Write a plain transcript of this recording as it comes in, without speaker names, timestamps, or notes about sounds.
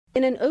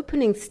In an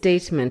opening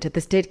statement at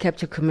the State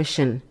Capture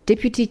Commission,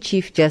 Deputy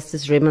Chief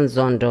Justice Raymond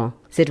Zondo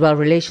said while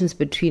relations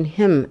between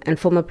him and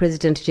former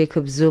President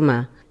Jacob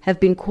Zuma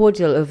have been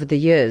cordial over the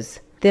years,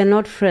 they are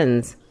not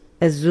friends,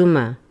 as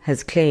Zuma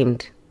has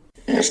claimed.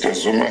 Mr.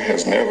 Zuma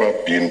has never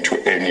been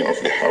to any of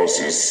the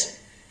houses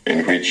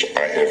in which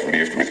I have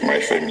lived with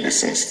my family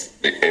since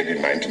the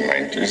early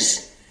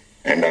 1990s,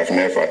 and I've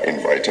never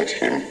invited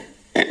him.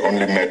 He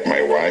only met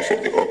my wife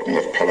at the opening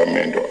of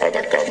Parliament or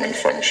other government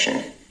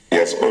function. He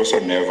has also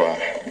never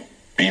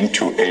been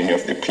to any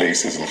of the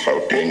places in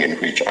Gauteng in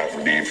which I've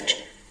lived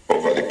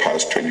over the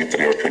past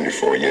 23 or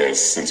 24 years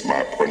since my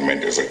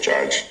appointment as a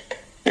judge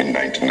in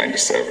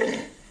 1997.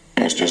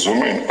 Mr.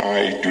 Zuma and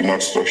I do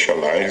not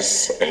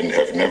socialize and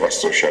have never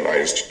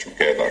socialized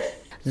together.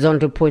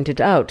 Zondo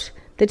pointed out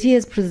that he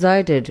has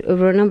presided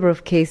over a number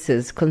of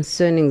cases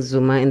concerning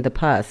Zuma in the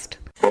past.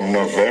 From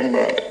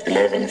November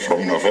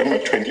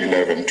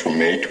 2011 to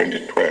May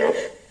 2012,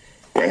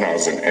 when I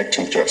was an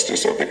acting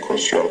justice of the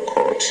Constitutional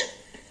Court,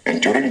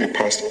 and during the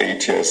past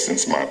 8 years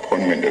since my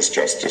appointment as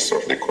justice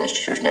of the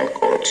Constitutional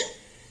Court,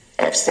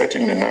 I've sat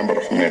in a number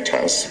of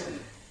matters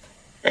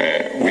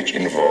which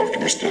involved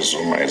Mr.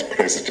 Zuma as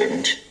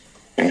president,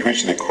 in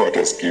which the court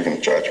has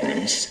given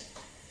judgments,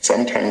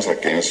 sometimes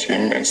against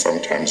him and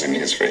sometimes in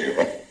his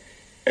favor.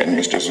 And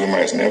Mr. Zuma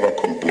has never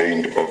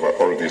complained over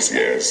all these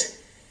years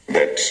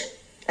that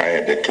I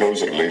had a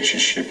close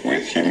relationship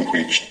with him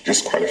which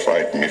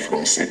disqualified me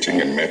from sitting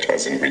in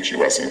matters in which he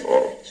was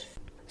involved.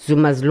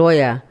 Zuma's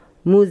lawyer,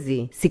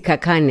 Muzi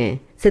Sikhakhane,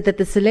 said that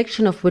the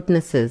selection of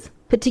witnesses,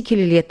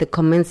 particularly at the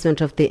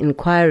commencement of the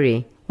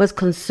inquiry, was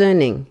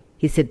concerning.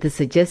 He said this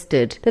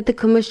suggested that the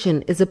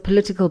commission is a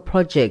political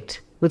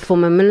project, with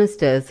former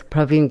ministers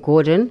Pravin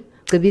Gordhan,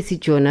 Cebisi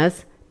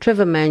Jonas,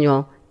 Trevor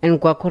Manuel and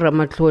Gwakura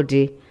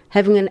Matlodi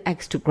having an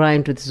axe to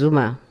grind with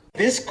Zuma.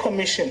 This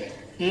commission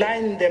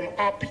lined them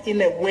up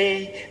in a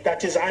way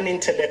that is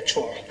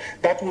unintellectual,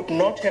 that would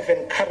not have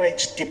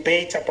encouraged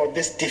debate about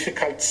this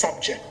difficult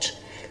subject.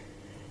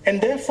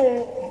 And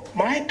therefore,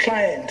 my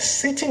client,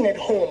 sitting at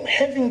home,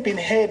 having been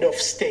head of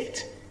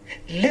state,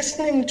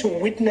 listening to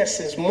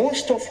witnesses,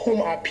 most of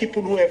whom are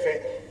people who have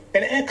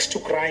an axe to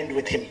grind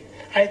with him,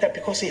 either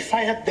because he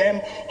fired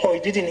them or he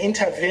didn't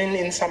intervene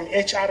in some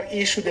HR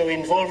issue they were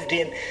involved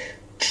in.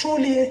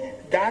 Truly,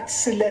 that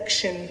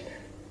selection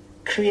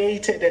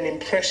created an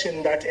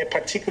impression that a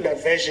particular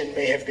version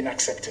may have been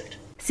accepted.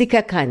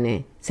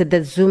 Sikhakhane said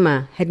that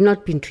Zuma had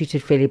not been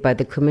treated fairly by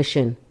the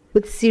commission,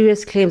 with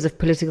serious claims of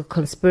political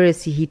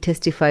conspiracy he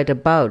testified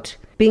about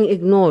being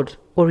ignored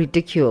or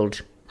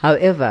ridiculed.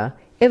 However,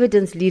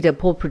 evidence leader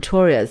Paul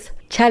Pretorius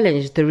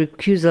challenged the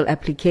recusal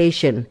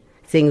application,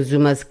 saying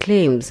Zuma's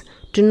claims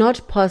do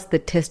not pass the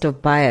test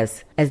of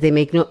bias, as they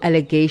make no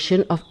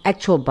allegation of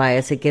actual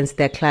bias against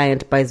their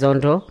client by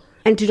Zondo,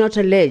 and do not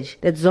allege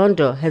that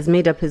Zondo has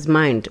made up his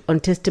mind on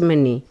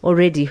testimony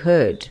already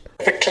heard.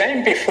 The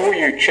claim before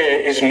you, Chair,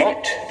 is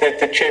not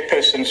that the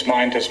chairperson's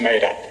mind is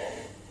made up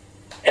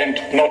and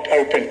not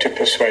open to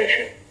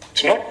persuasion.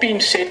 It's not been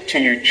said to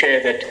you,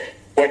 Chair, that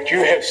what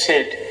you have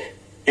said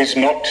is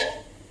not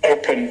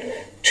open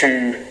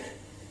to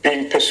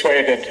being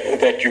persuaded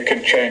that you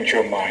can change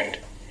your mind.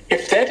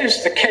 If that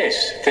is the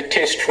case, the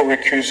test for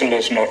recusal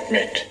is not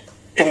met.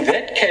 In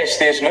that case,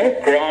 there's no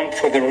ground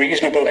for the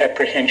reasonable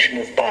apprehension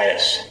of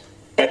bias,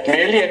 but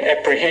merely an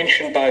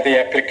apprehension by the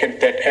applicant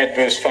that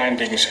adverse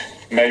findings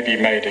may be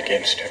made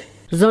against him.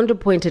 Zondo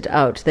pointed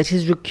out that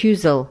his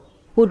recusal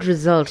would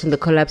result in the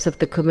collapse of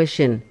the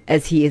commission,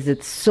 as he is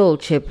its sole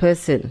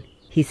chairperson.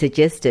 He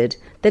suggested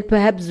that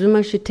perhaps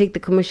Zuma should take the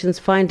commission's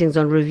findings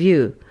on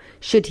review,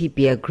 should he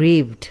be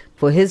aggrieved.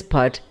 For his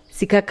part,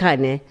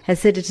 Sikhakhane has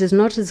said it is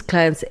not his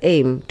client's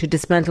aim to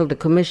dismantle the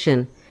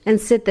commission, and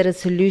said that a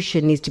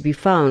solution needs to be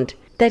found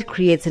that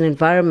creates an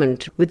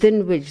environment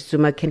within which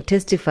Zuma can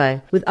testify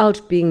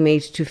without being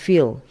made to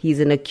feel he is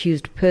an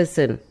accused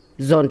person.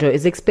 Zondo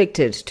is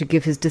expected to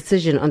give his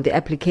decision on the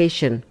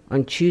application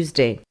on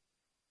Tuesday.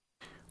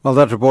 Well,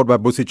 that report by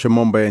Busi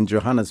Chimombe in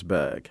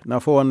Johannesburg. Now,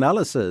 for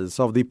analysis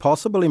of the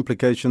possible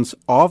implications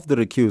of the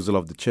recusal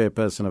of the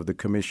chairperson of the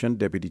Commission,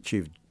 Deputy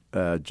Chief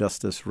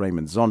Justice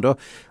Raymond Zondo,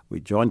 we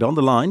joined on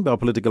the line by a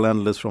political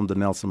analyst from the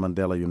Nelson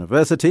Mandela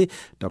University,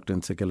 Dr.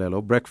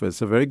 Ntsikelelo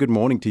Breakfast. A very good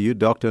morning to you,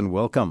 Doctor, and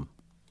welcome.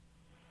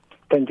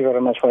 Thank you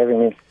very much for having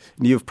me.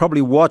 You've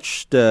probably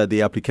watched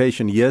the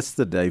application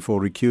yesterday for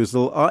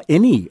recusal. Are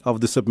any of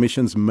the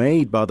submissions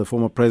made by the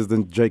former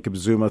President Jacob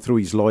Zuma through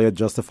his lawyer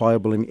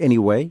justifiable in any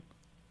way?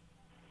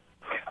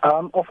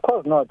 Of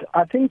course not.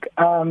 I think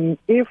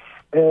if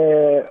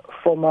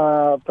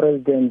former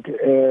President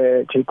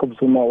Jacob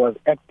Zuma was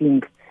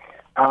acting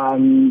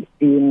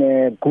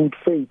in good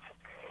faith,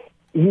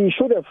 he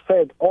should have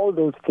said all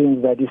those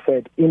things that he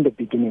said in the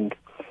beginning.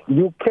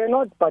 You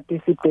cannot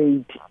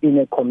participate in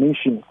a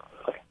commission,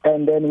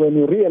 and then when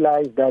you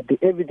realize that the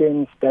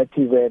evidence that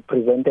is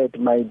presented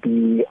might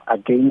be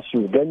against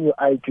you, then you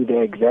argue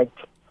the exact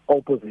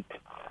opposite.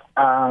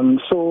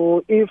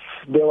 So if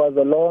there was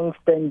a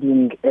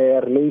long-standing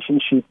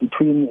relationship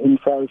between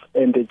himself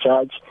and the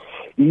judge,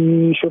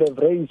 he should have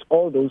raised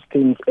all those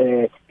things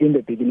in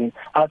the beginning.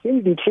 I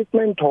think the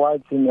treatment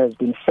towards him has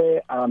been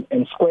fair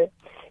and square.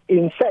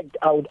 In fact,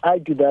 I would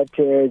argue that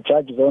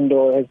Judge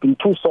Zondo has been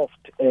too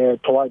soft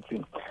towards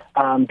him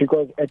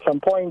because at some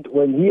point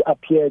when he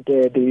appeared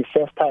the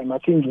first time, I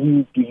think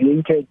he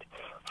deviated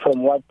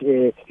from what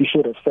he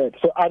should have said.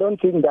 So I don't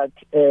think that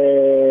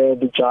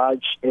the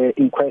judge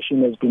in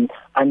question has been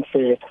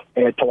unfair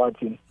towards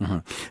him. Mm-hmm.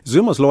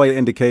 Zuma's lawyer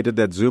indicated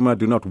that Zuma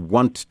do not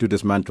want to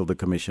dismantle the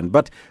commission.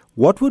 But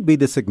what would be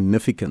the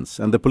significance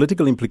and the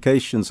political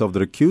implications of the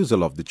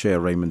recusal of the chair,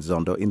 Raymond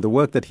Zondo, in the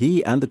work that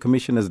he and the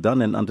commission has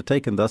done and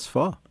undertaken thus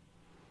far?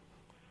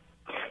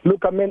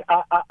 Look, I mean,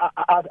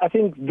 I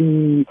think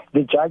the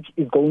judge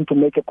is going to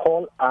make a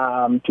call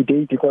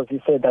today because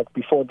he said that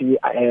before the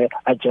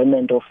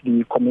adjournment of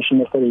the commission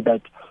yesterday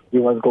that he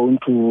was going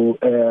to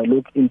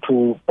look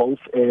into both,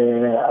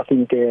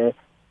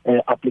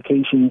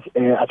 applications,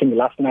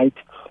 last night.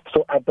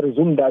 So I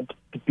presume that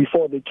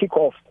before the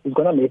kickoff, he's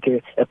going to make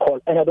a call.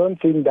 And I don't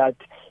think that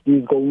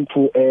he's going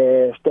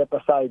to step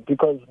aside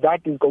because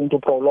that is going to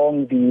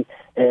prolong the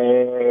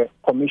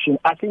commission.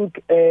 I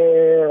think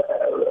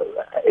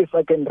if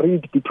I can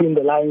read between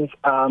the lines,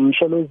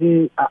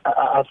 Msholozi,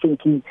 I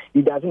think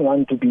he doesn't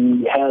want to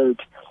be held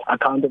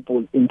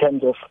accountable in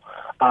terms of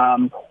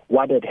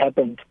what had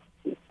happened.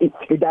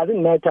 It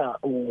doesn't matter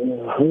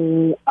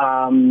who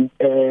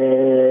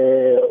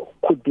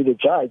could be the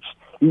judge.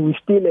 He will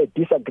still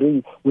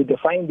disagree with the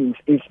findings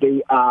if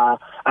they are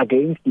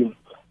against him.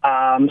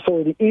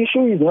 So the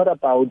issue is not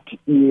about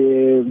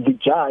the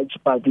judge,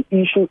 but the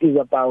issue is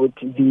about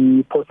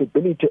the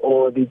possibility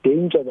or the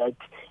danger that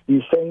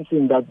he's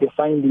sensing that the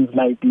findings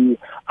might be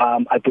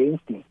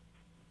against him.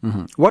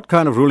 Mm-hmm. What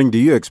kind of ruling do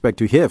you expect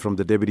to hear from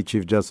the Deputy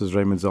Chief Justice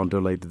Raymond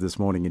Zondo later this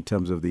morning in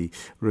terms of the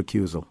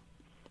recusal?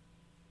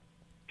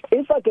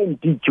 If I can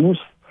deduce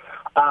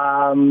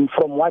from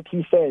what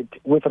he said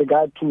with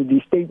regard to the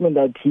statement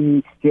that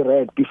he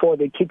read before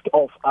they kicked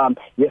off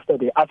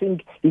yesterday, I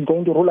think he's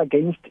going to rule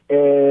against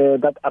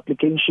that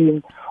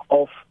application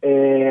of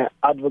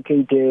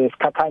Advocate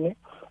Skakane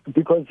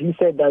because he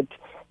said that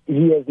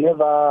he has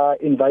never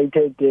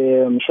invited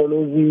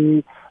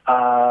Msholozi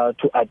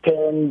to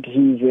attend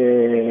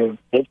his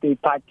birthday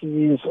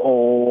parties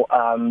or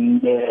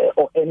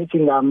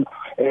anything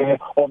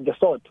of the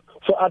sort.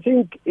 So I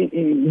think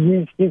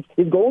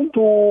he's going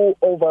to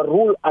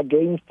overrule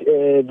against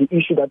the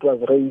issue that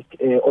was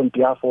raised on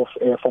behalf of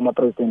former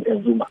President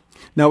Zuma.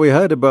 Now, we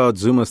heard about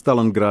Zuma's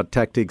Stalingrad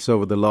tactics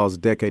over the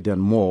last decade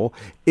and more.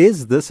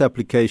 Is this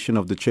application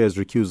of the chair's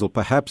recusal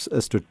perhaps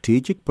a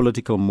strategic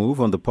political move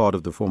on the part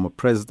of the former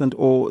president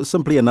or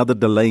simply another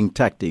delaying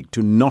tactic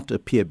to not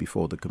appear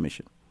before the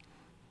commission?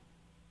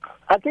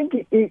 I think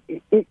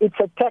it's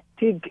a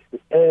tactic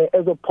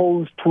as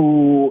opposed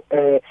to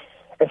a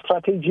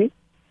strategy.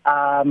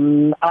 I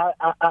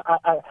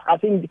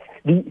think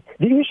the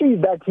issue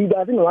is that he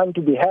doesn't want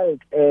to be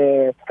held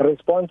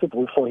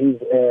responsible for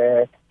his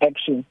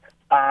action.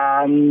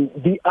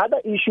 The other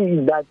issue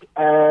is that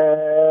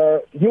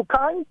you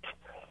can't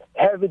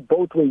have it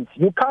both ways.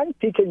 You can't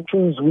pick and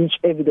choose which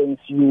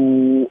evidence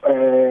you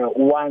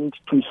want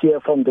to hear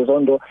from the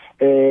Zondo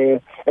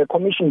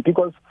Commission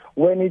because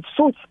when it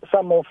suits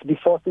some of the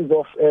forces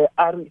of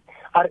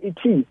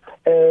RET,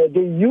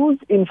 they use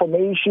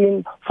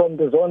information from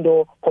the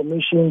Zondo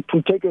Commission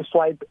to take a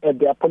swipe at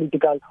their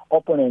political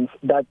opponents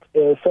that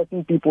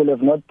certain people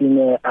have not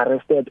been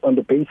arrested on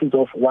the basis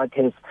of what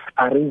has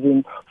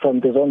arisen from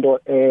the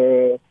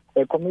Zondo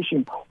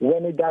Commission.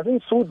 When it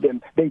doesn't suit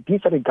them, they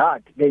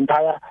disregard the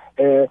entire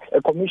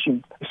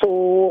commission.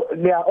 So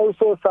there are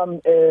also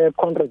some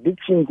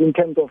contradictions in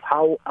terms of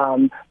how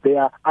they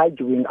are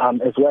arguing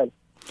as well.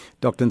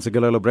 Dr.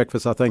 Ntsikelelo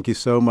Breakfast, I thank you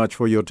so much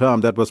for your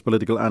time. That was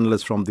political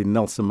analyst from the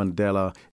Nelson Mandela